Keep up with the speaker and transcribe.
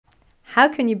How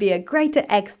can you be a greater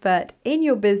expert in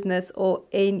your business or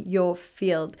in your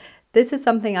field? This is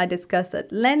something I discussed at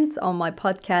length on my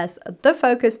podcast, The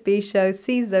Focus Bee Show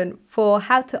Season 4,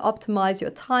 how to optimize your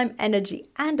time, energy,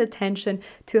 and attention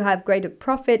to have greater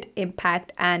profit,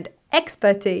 impact, and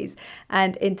expertise.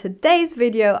 And in today's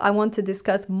video, I want to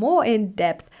discuss more in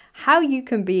depth how you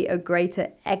can be a greater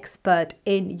expert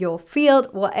in your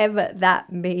field, whatever that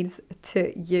means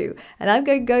to you. And I'm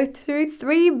going to go through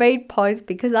 3 main points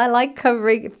because I like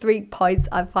covering 3 points.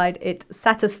 I find it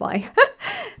satisfying.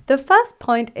 The first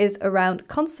point is around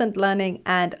constant learning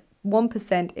and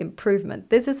 1% improvement.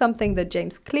 This is something that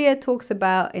James Clear talks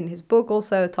about in his book,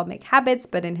 also Atomic Habits,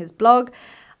 but in his blog,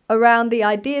 around the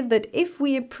idea that if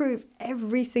we improve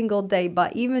every single day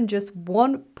by even just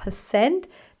 1%,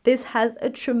 this has a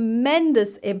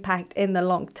tremendous impact in the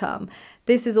long term.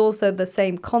 This is also the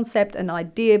same concept and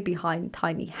idea behind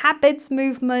tiny habits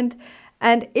movement,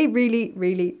 and it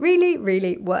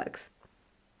really works.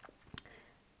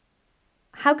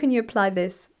 How can you apply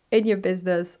this in your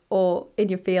business or in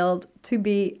your field to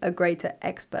be a greater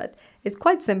expert? It's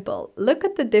quite simple. Look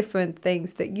at the different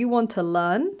things that you want to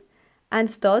learn and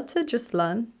start to just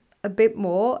learn a bit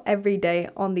more every day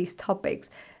on these topics.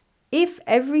 If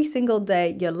every single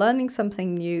day you're learning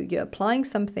something new, you're applying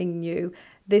something new,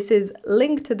 this is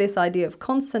linked to this idea of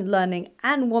constant learning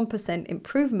and 1%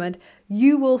 improvement,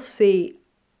 you will see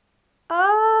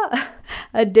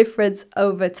a difference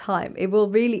over time. It will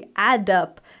really add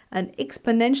up, and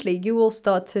exponentially you will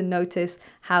start to notice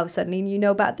how suddenly you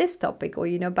know about this topic or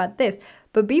you know about this.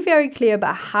 But be very clear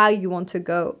about how you want to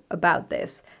go about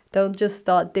this. Don't just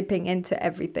start dipping into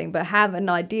everything, but have an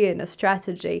idea and a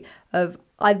strategy of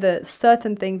either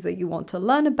certain things that you want to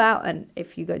learn about, and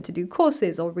if you're going to do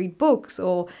courses or read books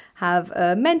or have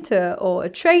a mentor or a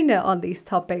trainer on these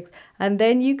topics, and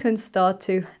then you can start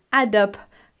to add up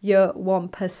your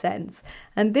 1%.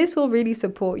 And this will really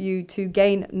support you to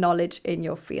gain knowledge in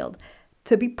your field.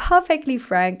 To be perfectly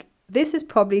frank, this is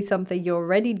probably something you're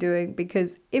already doing,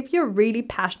 because if you're really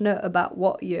passionate about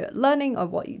what you're learning or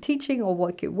what you're teaching or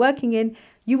what you're working in,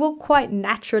 you will quite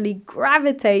naturally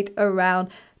gravitate around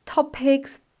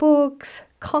topics, books,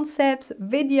 concepts,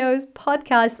 videos,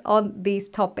 podcasts on these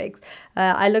topics.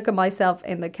 I look at myself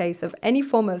in the case of any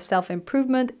form of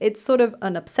self-improvement, it's sort of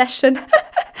an obsession.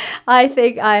 I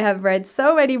think I have read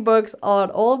so many books on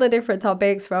all the different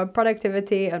topics, from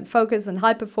productivity and focus and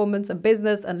high performance and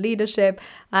business and leadership,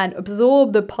 and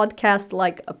absorb the podcast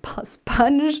like a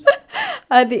sponge.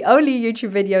 The only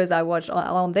YouTube videos I watch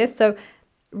on this. So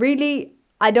really,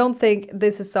 I don't think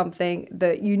this is something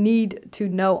that you need to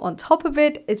know on top of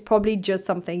it. It's probably just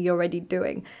something you're already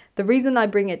doing. The reason I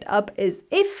bring it up is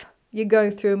if you're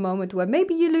going through a moment where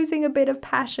maybe you're losing a bit of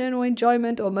passion or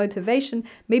enjoyment or motivation,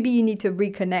 maybe you need to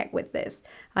reconnect with this.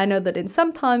 I know that in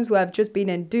some times where I've just been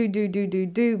in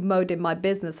do mode in my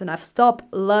business and I've stopped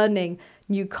learning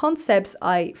new concepts,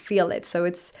 I feel it. So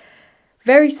it's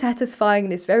very satisfying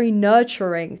and it's very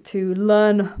nurturing to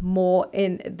learn more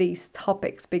in these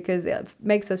topics, because it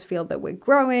makes us feel that we're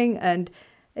growing, and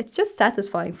it's just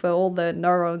satisfying for all the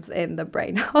neurons in the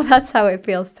brain. Oh, that's how it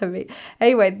feels to me.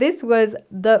 Anyway, this was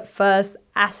the first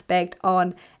aspect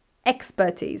on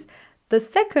expertise. The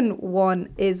second one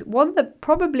is one that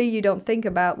probably you don't think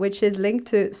about, which is linked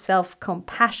to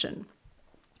self-compassion.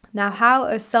 Now, how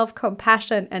are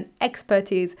self-compassion and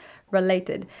expertise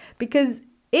related? Because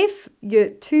if you're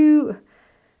too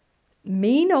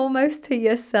mean almost to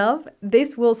yourself,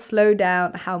 this will slow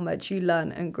down how much you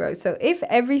learn and grow. So if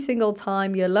every single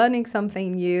time you're learning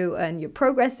something new and you're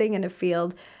progressing in a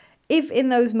field, if in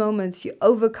those moments you're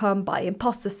overcome by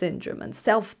imposter syndrome and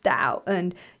self-doubt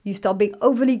and you start being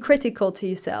overly critical to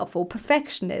yourself or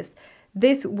perfectionist,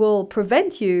 this will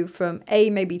prevent you from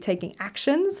maybe taking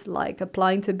actions like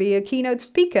applying to be a keynote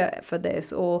speaker for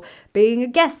this, or being a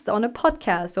guest on a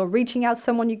podcast, or reaching out to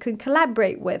someone you can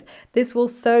collaborate with. This will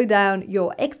slow down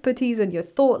your expertise and your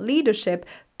thought leadership,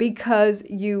 because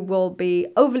you will be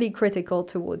overly critical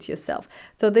towards yourself.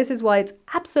 So this is why it's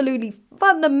absolutely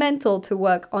fundamental to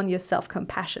work on your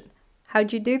self-compassion. How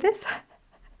do you do this?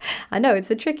 I know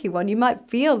it's a tricky one. You might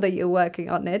feel that you're working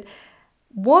on it.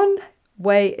 One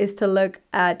way is to look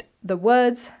at the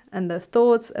words and the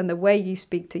thoughts and the way you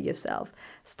speak to yourself.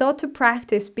 Start to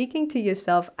practice speaking to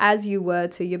yourself as you were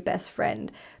to your best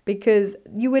friend, because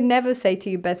you would never say to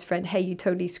your best friend, hey, you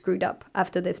totally screwed up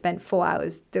after they spent 4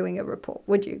 hours doing a report,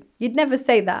 would you? You'd never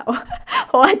say that.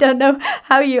 Or I don't know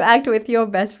how you act with your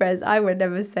best friends. I would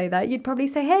never say that. You'd probably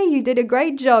say, hey, you did a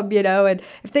great job, and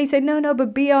if they say, no,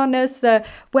 but be honest,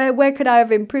 where could I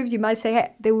have improved? You might say,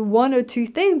 hey, there were 1 or 2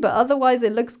 things, but otherwise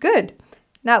it looks good.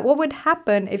 Now, what would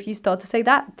happen if you start to say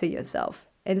that to yourself?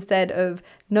 instead of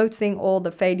noticing all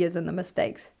the failures and the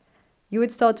mistakes. You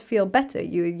would start to feel better.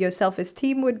 Your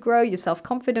self-esteem would grow, your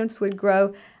self-confidence would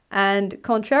grow, and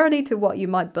contrarily to what you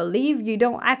might believe, you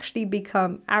don't actually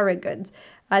become arrogant.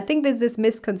 I think there's this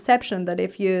misconception that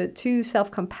if you're too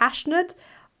self-compassionate,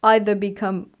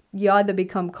 you either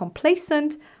become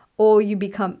complacent or you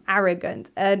become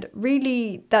arrogant. And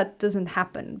really, that doesn't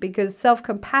happen, because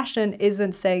self-compassion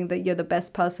isn't saying that you're the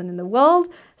best person in the world,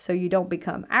 so you don't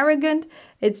become arrogant.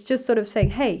 It's just sort of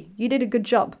saying, hey, you did a good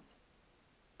job.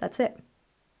 That's it.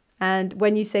 And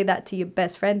when you say that to your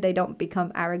best friend, they don't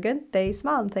become arrogant. They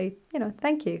smile and say,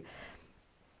 thank you.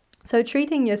 So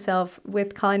treating yourself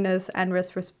with kindness and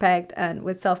with respect and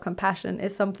with self-compassion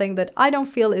is something that I don't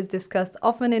feel is discussed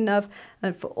often enough.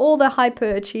 And for all the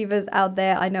hyperachievers out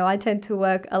there, I know I tend to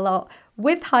work a lot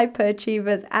with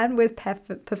hyperachievers and with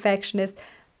perfectionists.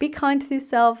 Be kind to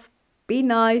yourself, be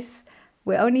nice.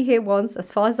 We're only here once,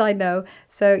 as far as I know,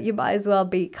 so you might as well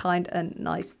be kind and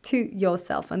nice to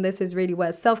yourself. And this is really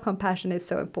where self-compassion is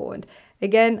so important.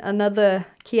 Again, another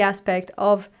key aspect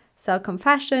of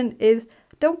self-compassion is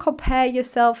don't compare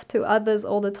yourself to others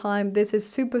all the time. This is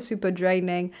super, super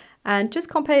draining. And just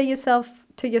compare yourself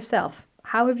to yourself.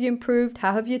 How have you improved?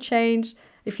 How have you changed?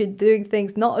 If you're doing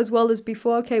things not as well as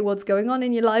before, okay, what's going on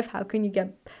in your life? How can you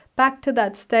get back to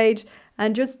that stage?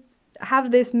 And just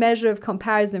have this measure of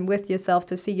comparison with yourself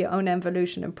to see your own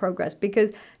evolution and progress,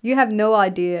 because you have no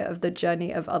idea of the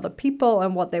journey of other people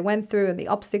and what they went through and the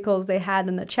obstacles they had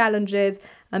and the challenges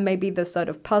and maybe the sort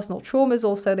of personal traumas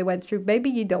also they went through. Maybe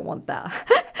you don't want that.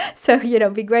 So,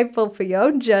 be grateful for your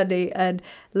own journey and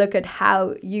look at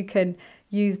how you can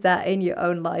use that in your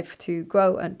own life to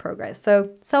grow and progress.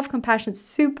 So self-compassion is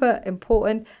super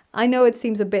important. I know it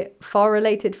seems a bit far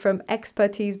related from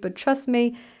expertise, but trust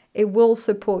me, it will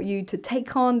support you to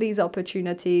take on these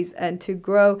opportunities and to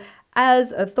grow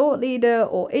as a thought leader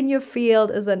or in your field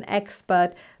as an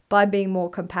expert by being more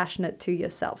compassionate to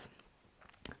yourself.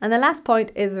 And the last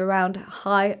point is around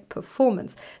high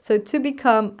performance. So to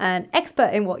become an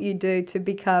expert in what you do, to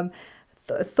become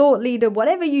a thought leader,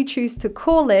 whatever you choose to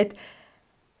call it,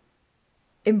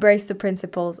 embrace the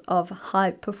principles of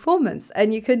high performance.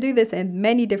 And you can do this in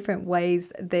many different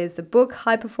ways. There's the book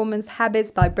High Performance Habits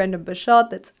by Brendon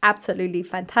Burchard that's absolutely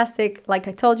fantastic. Like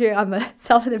I told you, I'm a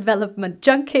self-development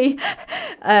junkie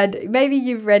and maybe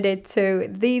you've read it too.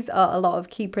 These are a lot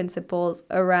of key principles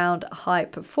around high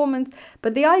performance,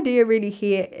 but the idea really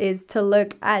here is to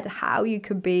look at how you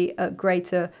could be a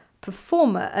greater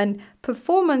performer. And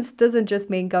performance doesn't just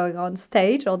mean going on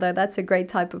stage, although that's a great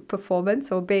type of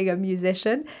performance, or being a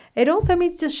musician. It also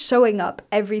means just showing up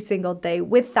every single day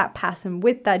with that passion,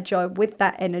 with that joy, with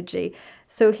that energy.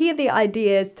 So here the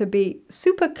idea is to be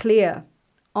super clear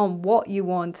on what you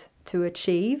want to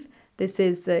achieve. This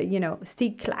is the,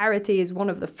 seek clarity is one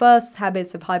of the first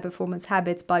habits of high performance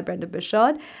habits by Brendon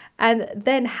Burchard. And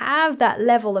then have that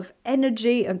level of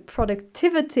energy and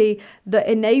productivity that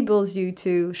enables you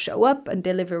to show up and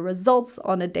deliver results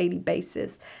on a daily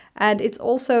basis. And it's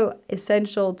also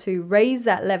essential to raise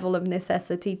that level of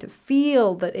necessity, to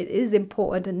feel that it is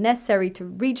important and necessary to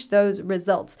reach those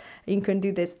results. And you can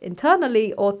do this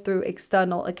internally or through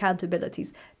external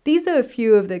accountabilities. These are a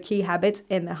few of the key habits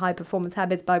in the High Performance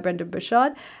Habits by Brendon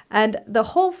Burchard. And the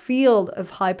whole field of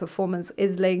high performance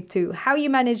is linked to how you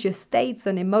manage your states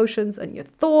and emotions and your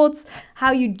thoughts,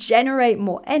 how you generate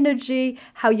more energy,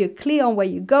 how you're clear on where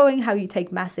you're going, how you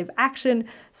take massive action.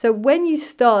 So when you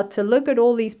start to look at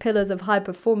all these pillars of high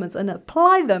performance and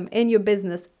apply them in your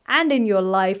business and in your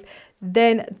life,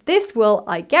 then this will,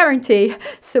 I guarantee,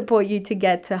 support you to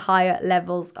get to higher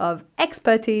levels of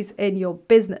expertise in your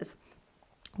business.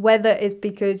 Whether it's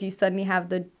because you suddenly have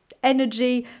the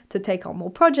energy to take on more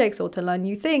projects or to learn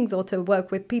new things or to work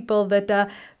with people that are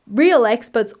real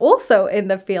experts also in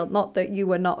the field, not that you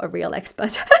were not a real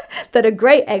expert, that are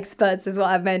great experts is what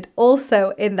I meant,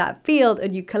 also in that field,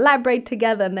 and you collaborate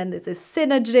together and then there's this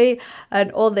synergy and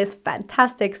all this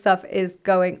fantastic stuff is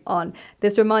going on.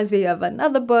 This reminds me of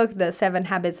another book, The 7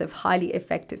 Habits of Highly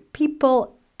Effective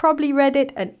People. Probably read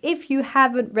it, and if you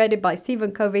haven't read it by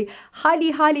Stephen Covey,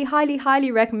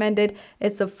 highly recommend it.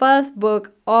 It's the first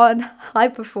book on high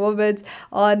performance,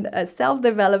 on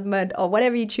self-development, or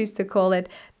whatever you choose to call it,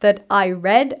 that I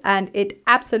read, and it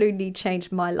absolutely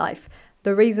changed my life.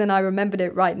 The reason I remembered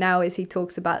it right now is he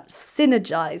talks about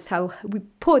synergize, how we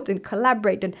put and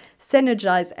collaborate and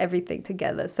synergize everything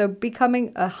together. So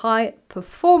becoming a high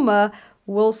performer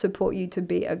will support you to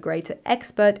be a greater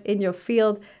expert in your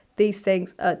field. These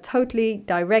things are totally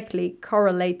directly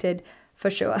correlated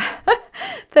for sure.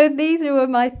 So these were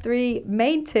my 3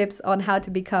 main tips on how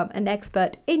to become an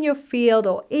expert in your field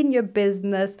or in your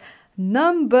business.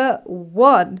 Number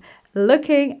 1,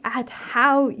 looking at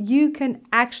how you can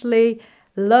actually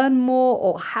learn more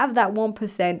or have that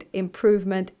 1%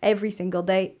 improvement every single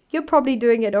day. You're probably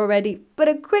doing it already, but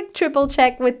a quick triple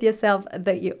check with yourself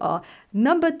that you are.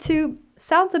 Number 2,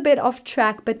 sounds a bit off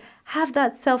track, but have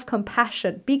that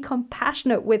self-compassion. Be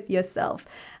compassionate with yourself.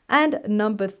 And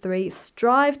number 3,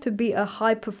 strive to be a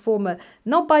high performer,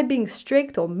 not by being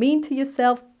strict or mean to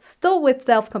yourself, still with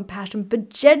self-compassion, but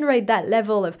generate that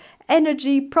level of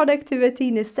energy, productivity,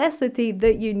 necessity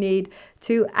that you need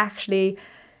to actually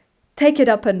take it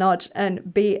up a notch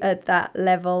and be at that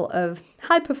level of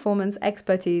high performance,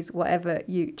 expertise, whatever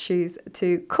you choose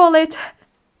to call it.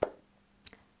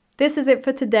 This is it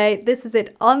for today. This is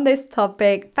it on this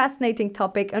topic, fascinating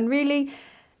topic. And really,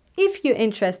 if you're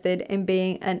interested in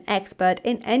being an expert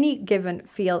in any given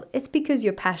field, it's because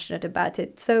you're passionate about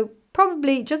it. So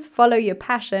probably just follow your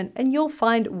passion and you'll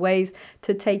find ways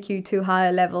to take you to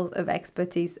higher levels of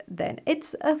expertise then.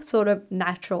 It's a sort of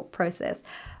natural process.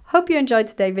 Hope you enjoyed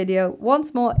today's video.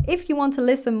 Once more, if you want to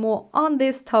listen more on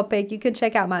this topic, you can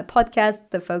check out my podcast,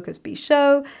 The Focus Bee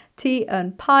Show, Tea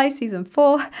and Pie Season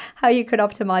 4, how you can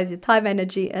optimize your time,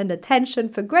 energy, and attention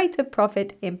for greater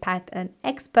profit, impact, and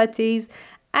expertise.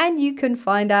 And you can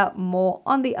find out more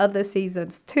on the other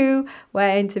seasons too,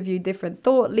 where I interview different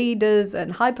thought leaders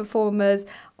and high performers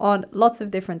on lots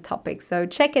of different topics. So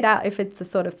check it out if it's the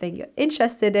sort of thing you're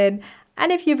interested in.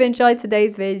 And if you've enjoyed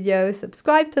today's video,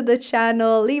 subscribe to the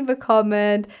channel, leave a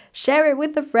comment, share it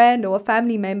with a friend or a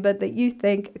family member that you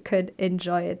think could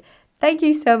enjoy it. Thank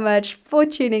you so much for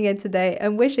tuning in today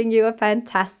and wishing you a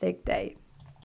fantastic day.